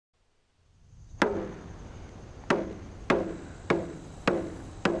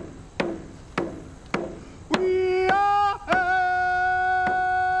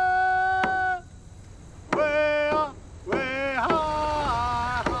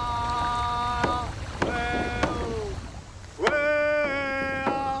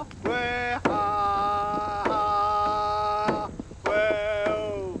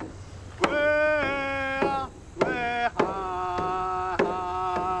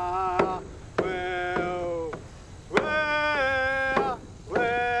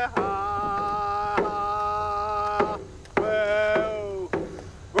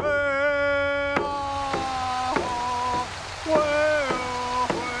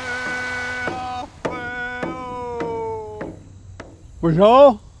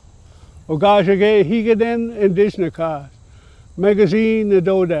Bonjour, Ogajage Higaden Indishnakas, Magazine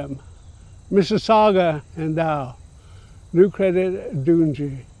Nadodem, Mississauga and Dow, New Credit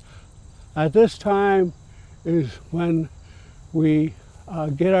Dunji. At this time is when we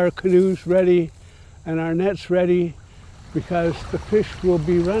get our canoes ready and our nets ready because the fish will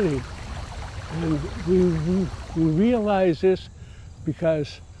be running. And we realize this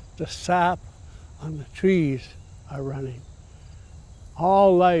because the sap on the trees are running.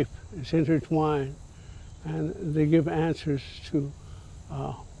 All life is intertwined, and they give answers to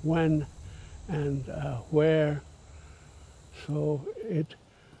when and where. So it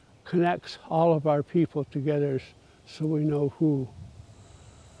connects all of our people together so we know who.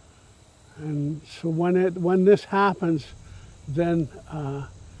 And so when this happens, then the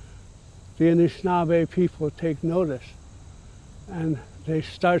Anishinaabe people take notice, and they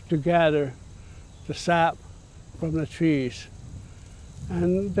start to gather the sap from the trees.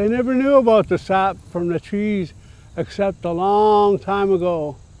 And they never knew about the sap from the trees except a long time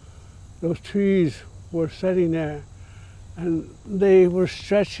ago. Those trees were sitting there and they were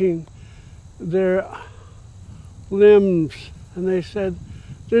stretching their limbs, and they said,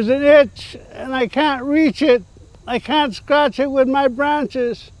 "There's an itch and I can't reach it. I can't scratch it with my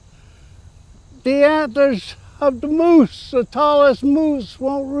branches. The antlers of the moose, the tallest moose,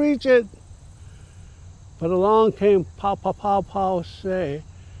 won't reach it." But along came Pow Pow Pow Pow Say,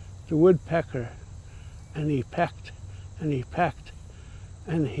 the woodpecker, and he pecked and he pecked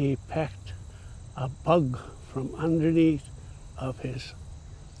and he pecked a bug from underneath of his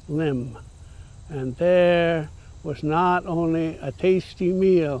limb. And there was not only a tasty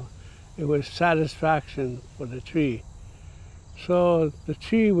meal, it was satisfaction for the tree. So the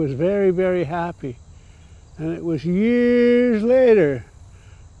tree was very, very happy. And it was years later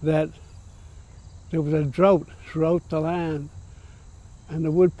that there was a drought throughout the land, and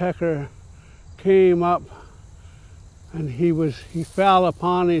the woodpecker came up and he fell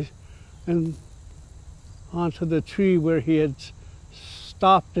upon and onto the tree where he had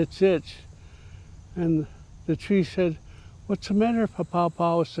stopped its itch. And the tree said, "What's the matter, Pow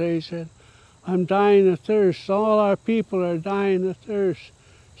Pow Say?" He said, "I'm dying of thirst. All our people are dying of thirst."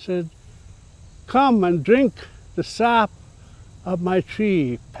 He said, "Come and drink the sap of my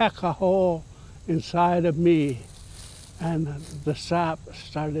tree. Peck a hole inside of me." And the sap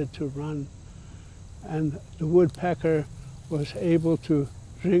started to run, and the woodpecker was able to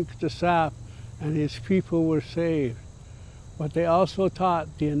drink the sap, and his people were saved. But they also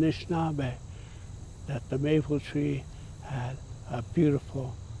taught the Anishinaabe that the maple tree had a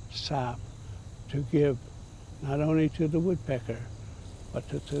beautiful sap to give, not only to the woodpecker, but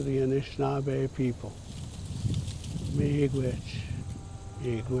to the Anishinaabe people. Miigwech,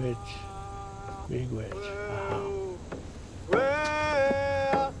 miigwech, miigwech.